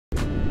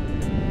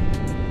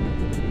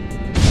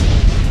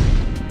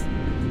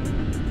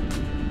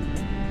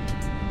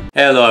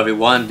Hello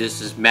everyone,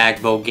 this is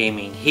Magbo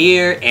Gaming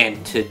here,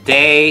 and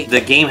today the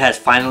game has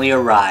finally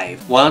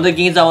arrived. One of the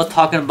games I was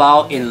talking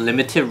about in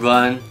limited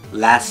run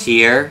last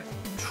year,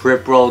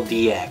 Triple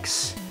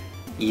DX.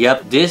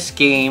 Yep, this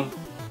game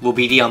will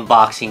be the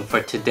unboxing for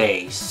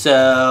today.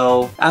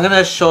 So I'm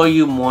gonna show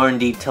you more in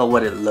detail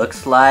what it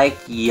looks like.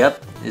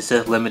 Yep, it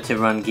says limited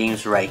run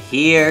games right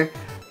here,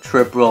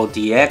 Triple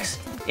DX.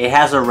 It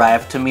has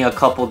arrived to me a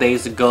couple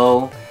days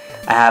ago.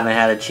 I haven't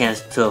had a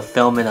chance to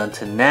film it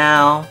until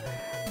now.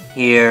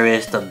 Here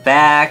is the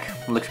back,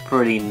 looks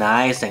pretty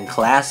nice and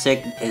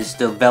classic. It's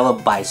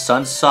developed by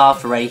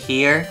Sunsoft right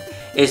here.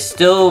 It's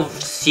still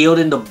sealed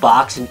in the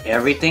box and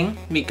everything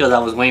because I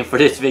was waiting for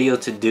this video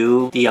to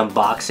do the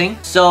unboxing.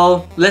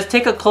 So let's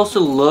take a closer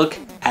look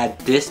at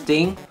this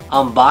thing,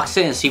 unbox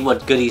it and see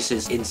what goodies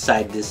is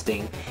inside this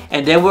thing.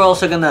 And then we're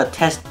also gonna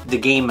test the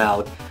game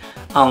out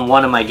on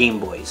one of my Game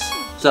Boys.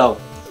 So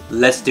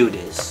let's do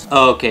this.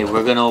 Okay,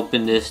 we're gonna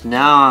open this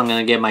now. I'm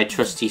gonna get my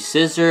trusty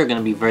scissor. Gonna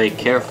be very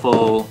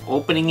careful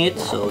opening it,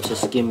 so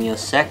just give me a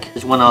sec.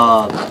 Just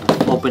wanna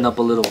open up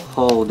a little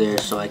hole there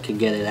so I can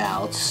get it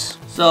out.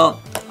 So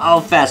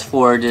I'll fast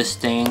forward this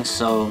thing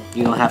so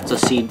you don't have to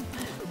see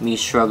me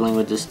struggling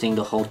with this thing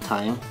the whole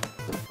time.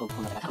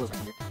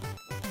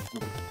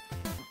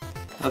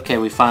 Okay,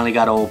 we finally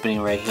got an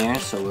opening right here,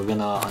 so we're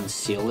gonna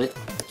unseal it.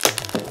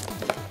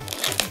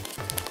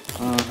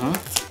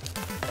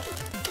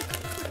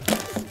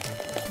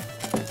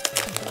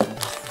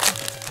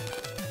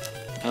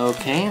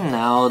 Okay,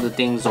 now the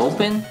thing's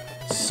open.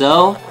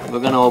 So, we're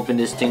gonna open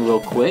this thing real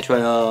quick. Try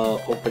to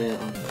open it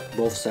on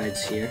both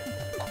sides here.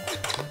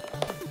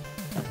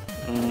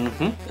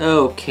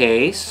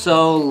 Okay,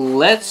 so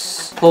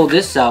let's pull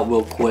this out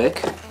real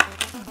quick.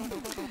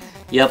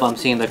 Yep, I'm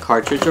seeing the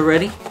cartridge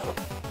already.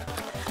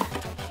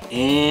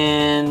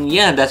 And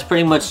yeah, that's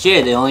pretty much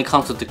it. It only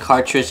comes with the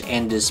cartridge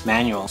and this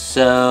manual.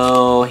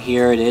 So,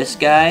 here it is,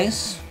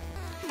 guys.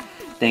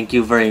 Thank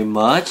you very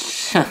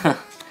much.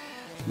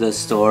 The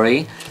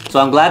story. So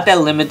I'm glad that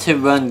limited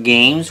run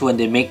games, when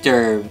they make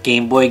their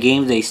Game Boy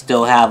games, they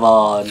still have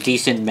a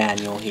decent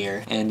manual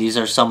here. And these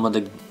are some of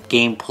the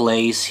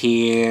gameplays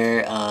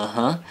here.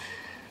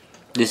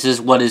 This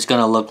is what it's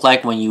gonna look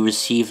like when you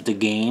receive the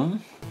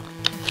game.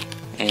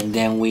 And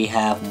then we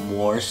have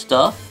more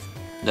stuff.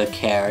 The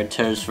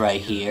characters right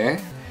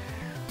here.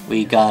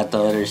 We got the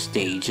other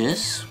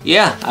stages.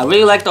 Yeah, I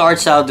really like the art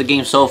style of the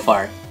game so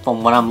far,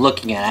 from what I'm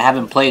looking at. I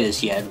haven't played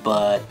this yet,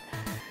 but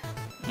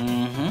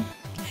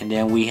and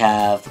then we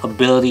have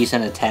abilities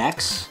and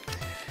attacks.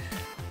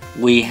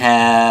 We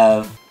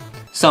have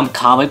some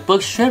comic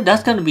book strip.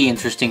 That's going to be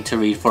interesting to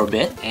read for a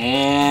bit.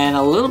 And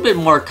a little bit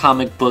more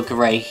comic book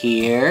right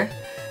here.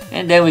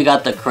 And then we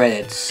got the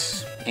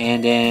credits.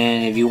 And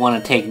then if you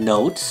want to take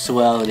notes,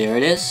 well, there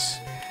it is.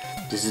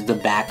 This is the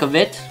back of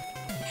it.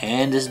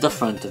 And this is the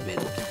front of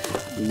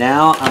it.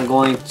 Now I'm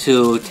going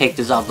to take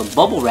this out the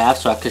bubble wrap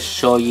so I could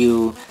show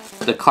you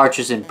the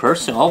cartridge in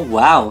person. Oh,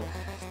 wow.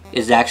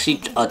 Is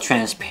actually a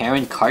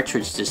transparent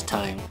cartridge this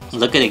time.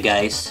 Look at it,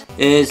 guys.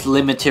 It's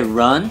limited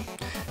run.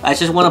 I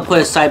just want to put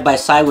it side by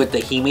side with the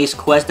Hime's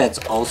Quest that's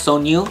also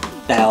new,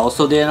 that I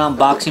also did an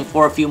unboxing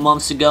for a few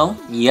months ago.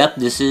 Yep,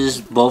 this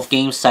is both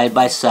games side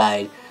by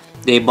side.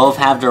 They both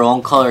have their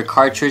own color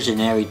cartridge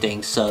and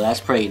everything, so that's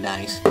pretty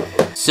nice.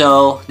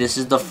 So this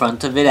is the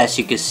front of it, as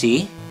you can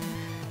see,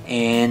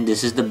 and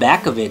this is the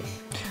back of it.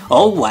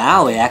 Oh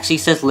wow, it actually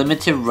says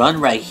limited run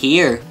right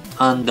here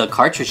on the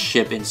cartridge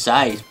chip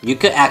inside. You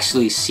could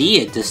actually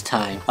see it this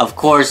time. Of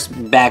course,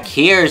 back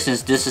here,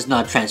 since this is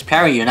not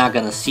transparent, you're not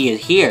gonna see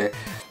it here.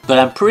 But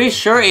I'm pretty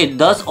sure it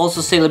does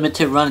also say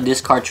limited run in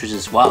this cartridge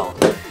as well.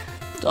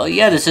 So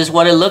yeah, this is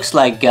what it looks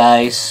like,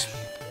 guys.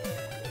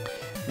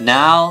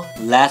 Now,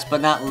 last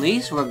but not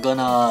least, we're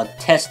gonna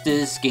test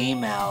this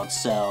game out.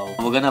 So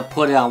we're gonna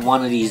put it on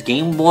one of these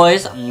Game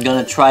Boys. I'm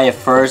gonna try it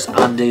first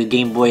on the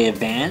Game Boy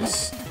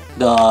Advance,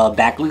 the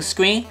backlit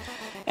screen.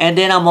 And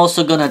then I'm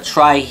also gonna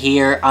try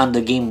here on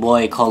the Game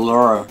Boy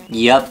Color.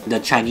 Yep, the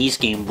Chinese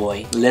Game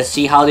Boy. Let's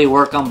see how they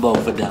work on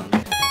both of them.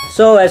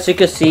 So as you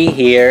can see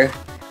here,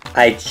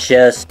 I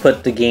just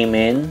put the game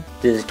in,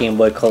 this Game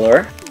Boy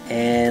Color.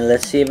 And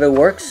let's see if it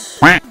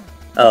works.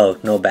 Oh,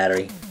 no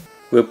battery.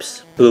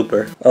 Oops,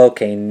 blooper.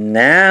 Okay,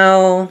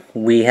 now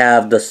we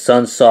have the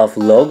Sunsoft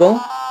logo.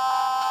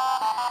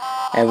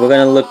 And we're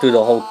gonna look through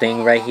the whole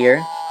thing right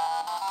here.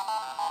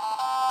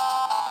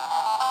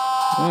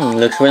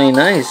 Looks really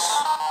nice.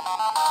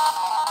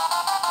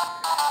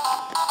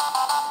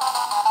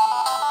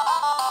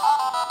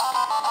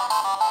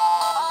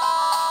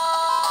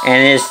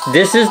 And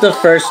this is the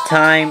first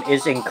time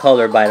it's in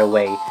color, by the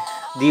way.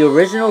 The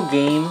original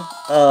game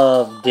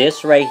of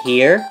this right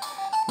here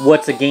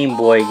was a Game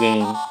Boy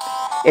game.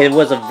 It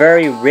was a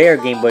very rare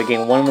Game Boy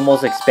game, one of the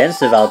most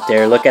expensive out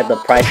there. Look at the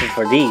prices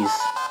for these.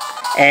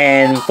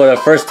 And for the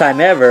first time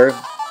ever,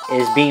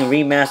 it's being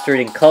remastered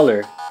in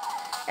color.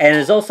 And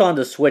it's also on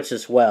the Switch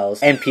as well,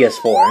 and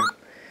PS4.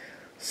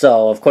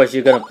 So, of course,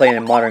 you're going to play it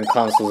in modern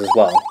consoles as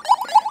well.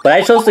 But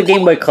I chose the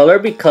Game Boy Color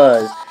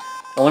because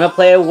I want to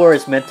play it where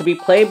it's meant to be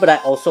played, but I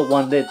also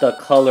wanted the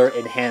color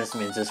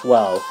enhancements as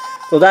well.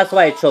 So that's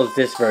why I chose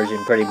this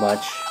version pretty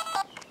much.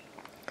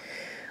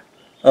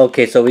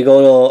 Okay, so we go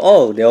to...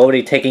 Oh, they're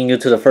already taking you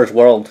to the first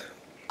world.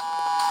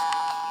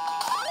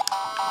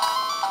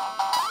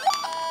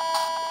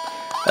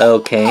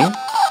 Okay.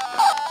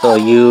 So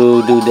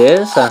you do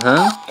this,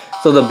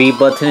 So the B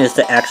button is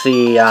to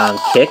actually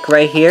kick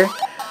right here.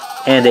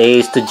 And the A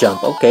is to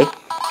jump. Okay,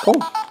 cool.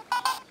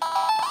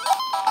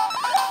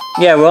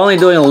 Yeah, we're only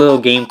doing a little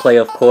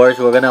gameplay, of course.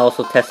 We're gonna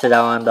also test it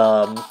out on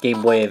the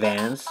Game Boy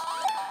Advance.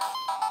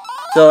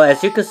 So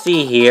as you can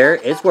see here,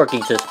 it's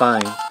working just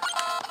fine.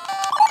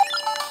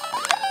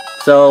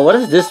 So what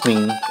does this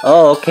mean?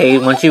 Oh, okay,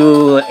 once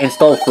you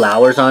install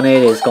flowers on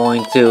it, it's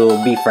going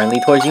to be friendly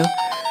towards you.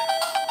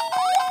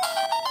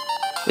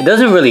 It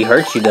doesn't really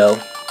hurt you though.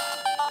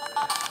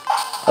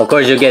 Of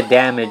course, you'll get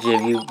damage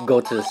if you go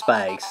to the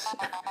spikes.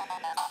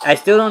 I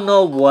still don't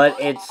know what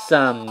it's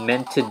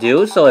meant to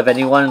do, so if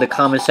anyone in the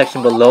comment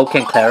section below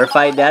can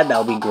clarify that, that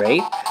would be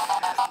great.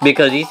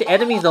 Because these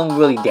enemies don't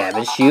really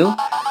damage you,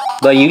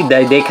 but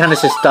they kind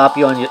of just stop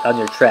you on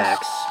your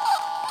tracks.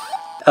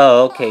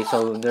 Oh, okay,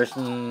 so there's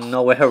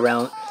no way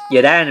around.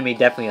 Yeah, that enemy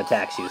definitely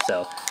attacks you,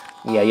 so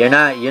yeah, you're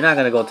not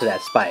gonna go to that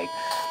spike.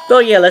 So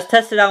yeah, let's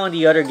test it out on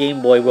the other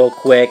Game Boy real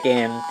quick,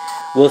 and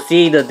we'll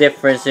see the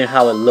difference in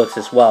how it looks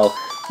as well.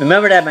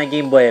 Remember that my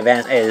Game Boy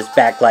Advance is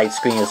backlight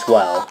screen as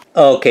well.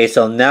 Okay,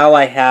 so now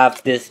I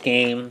have this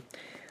game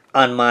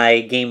on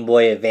my Game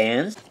Boy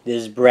Advance.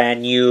 This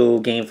brand new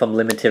game from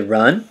Limited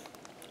Run.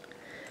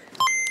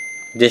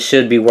 This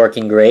should be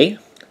working great.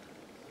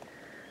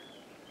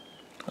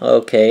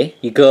 Okay,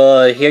 you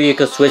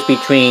could switch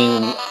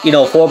between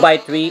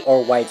 4:3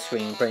 or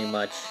widescreen pretty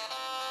much.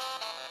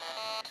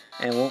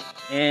 And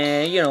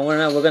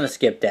we're gonna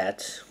skip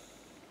that.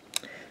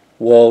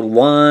 World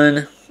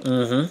 1.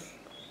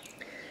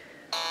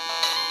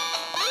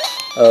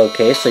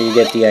 Okay, so you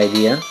get the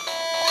idea.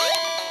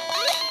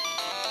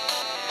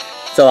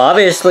 So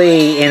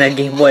obviously in a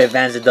Game Boy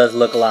Advance it does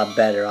look a lot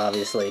better,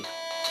 obviously.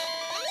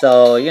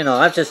 So,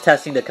 I'm just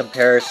testing the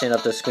comparison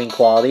of the screen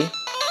quality.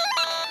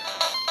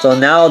 So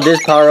now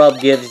this power-up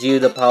gives you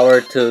the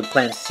power to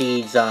plant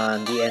seeds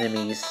on the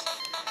enemies.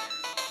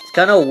 It's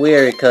kind of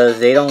weird because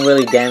they don't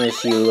really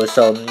damage you,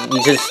 so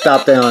you just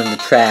stop them on the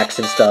tracks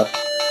and stuff.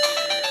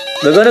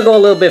 We're going to go a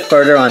little bit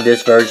further on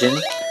this version,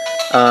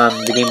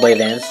 the Game Boy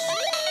Advance.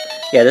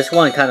 Yeah, this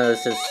one kind of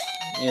just,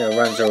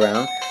 runs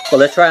around. But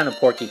let's try on a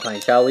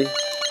porcupine, shall we?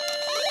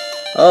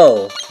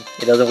 Oh,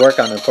 it doesn't work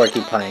on a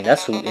porcupine.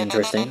 That's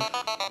interesting.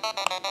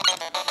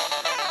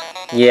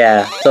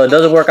 Yeah, so it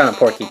doesn't work on a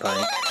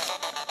porcupine.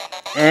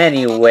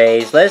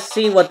 Anyways, let's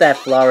see what that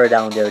flower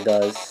down there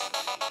does.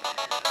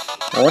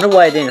 I wonder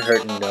why it didn't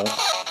hurt me though.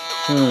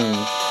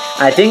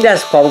 I think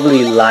that's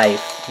probably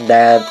life.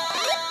 That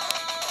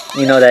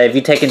if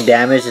you're taking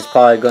damage, it's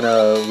probably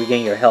gonna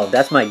regain your health.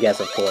 That's my guess,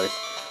 of course.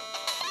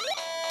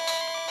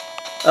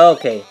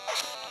 Okay.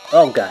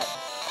 Oh god.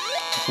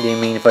 Didn't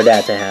mean for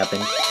that to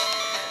happen.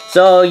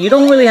 So you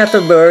don't really have to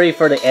worry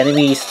for the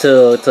enemies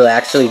to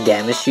actually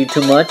damage you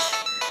too much.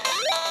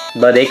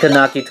 But they could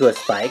knock you to a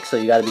spike, so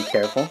you gotta be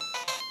careful.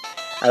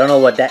 I don't know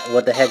what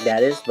the heck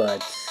that is,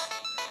 but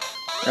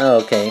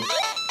okay.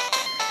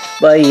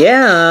 But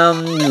yeah,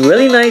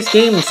 really nice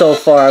game so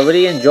far.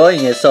 Really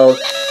enjoying it. So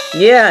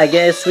yeah, I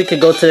guess we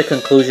could go to the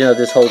conclusion of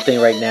this whole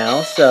thing right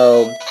now.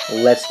 So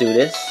let's do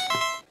this.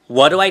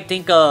 What do I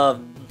think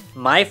of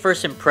my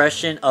first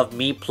impression of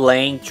me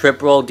playing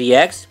Trip Roll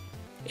DX?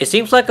 It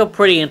seems like a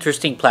pretty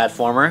interesting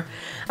platformer.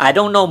 I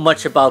don't know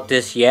much about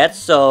this yet,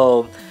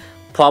 so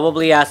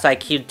probably as I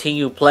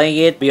continue playing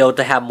it, be able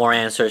to have more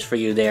answers for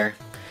you there.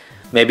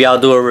 Maybe I'll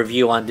do a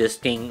review on this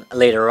thing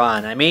later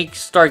on. I may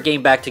start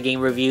getting back to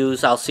game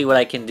reviews. I'll see what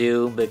I can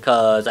do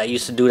because I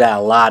used to do that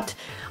a lot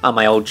on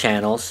my old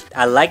channels.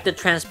 I like the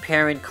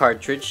transparent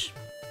cartridge.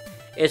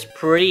 It's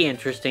pretty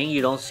interesting.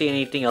 You don't see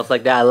anything else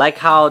like that. I like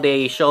how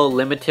they show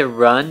Limited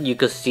Run. You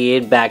could see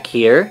it back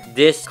here.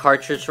 This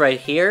cartridge right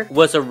here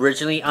was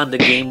originally on the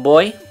Game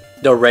Boy.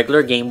 The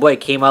regular Game Boy.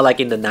 It came out like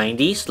in the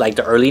 90s, like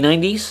the early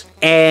 90s.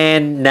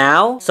 And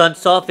now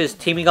Sunsoft is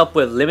teaming up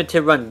with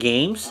Limited Run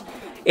Games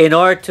in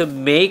order to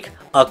make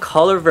a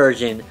color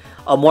version,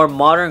 a more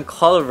modern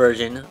color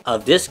version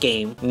of this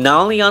game,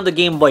 not only on the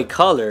Game Boy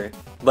Color,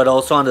 but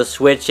also on the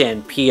Switch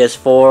and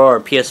PS4 or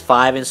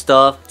PS5 and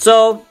stuff.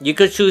 So you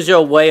could choose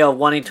your way of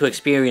wanting to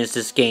experience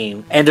this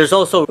game. And there's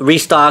also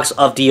restocks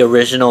of the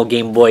original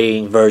Game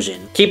Boy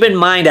version. Keep in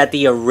mind that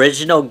the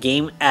original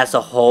game as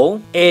a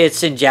whole,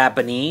 it's in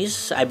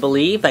Japanese, I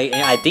believe.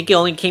 I think it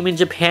only came in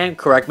Japan,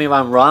 correct me if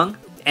I'm wrong.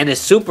 And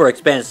it's super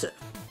expensive,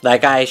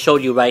 like I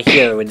showed you right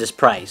here with this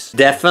price.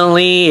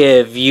 Definitely,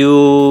 if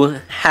you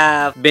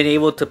have been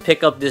able to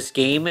pick up this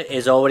game,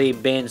 it's already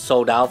been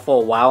sold out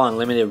for a while on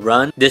Limited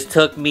Run. This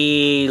took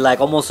me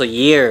like almost a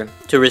year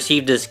to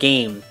receive this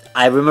game.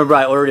 I remember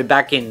I ordered it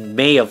back in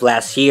May of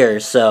last year,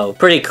 so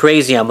pretty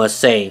crazy I must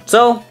say.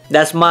 So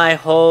that's my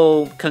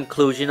whole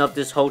conclusion of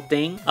this whole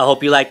thing. I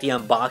hope you like the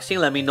unboxing.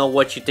 Let me know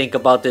what you think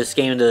about this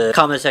game in the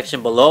comment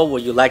section below.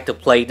 Would you like to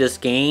play this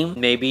game?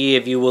 Maybe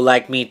if you would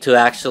like me to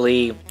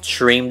actually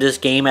stream this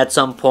game at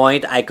some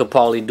point, I could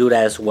probably do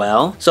that as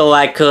well, so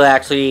I could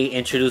actually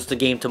introduce the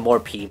game to more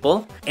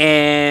people.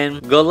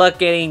 And good luck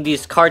getting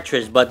these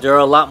cartridges, but they're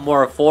a lot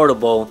more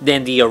affordable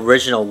than the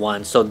original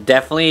one, so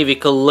definitely if you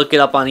could look it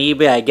up on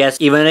eBay, I guess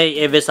even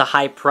if it's a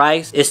high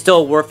price, it's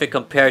still worth it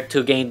compared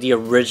to getting the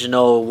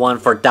original one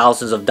for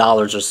thousands of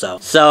dollars or so.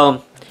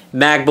 So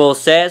Magbo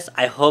says,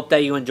 I hope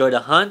that you enjoy the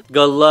hunt.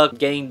 Good luck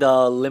getting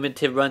the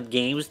limited run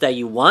games that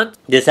you want.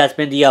 This has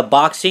been the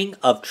unboxing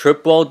of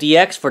Trip Roll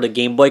DX for the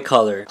Game Boy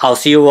Color. I'll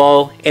see you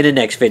all in the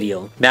next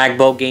video.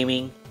 Magbo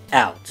Gaming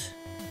out.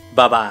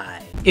 Bye bye.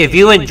 If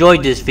you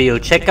enjoyed this video,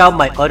 check out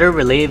my other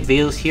related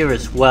videos here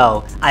as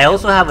well. I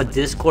also have a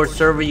Discord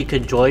server you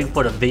can join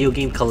for the video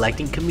game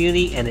collecting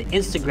community, and an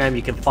Instagram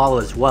you can follow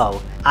as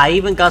well. I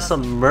even got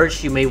some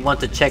merch you may want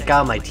to check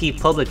out, my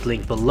TeePublic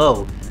link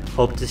below.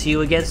 Hope to see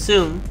you again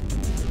soon.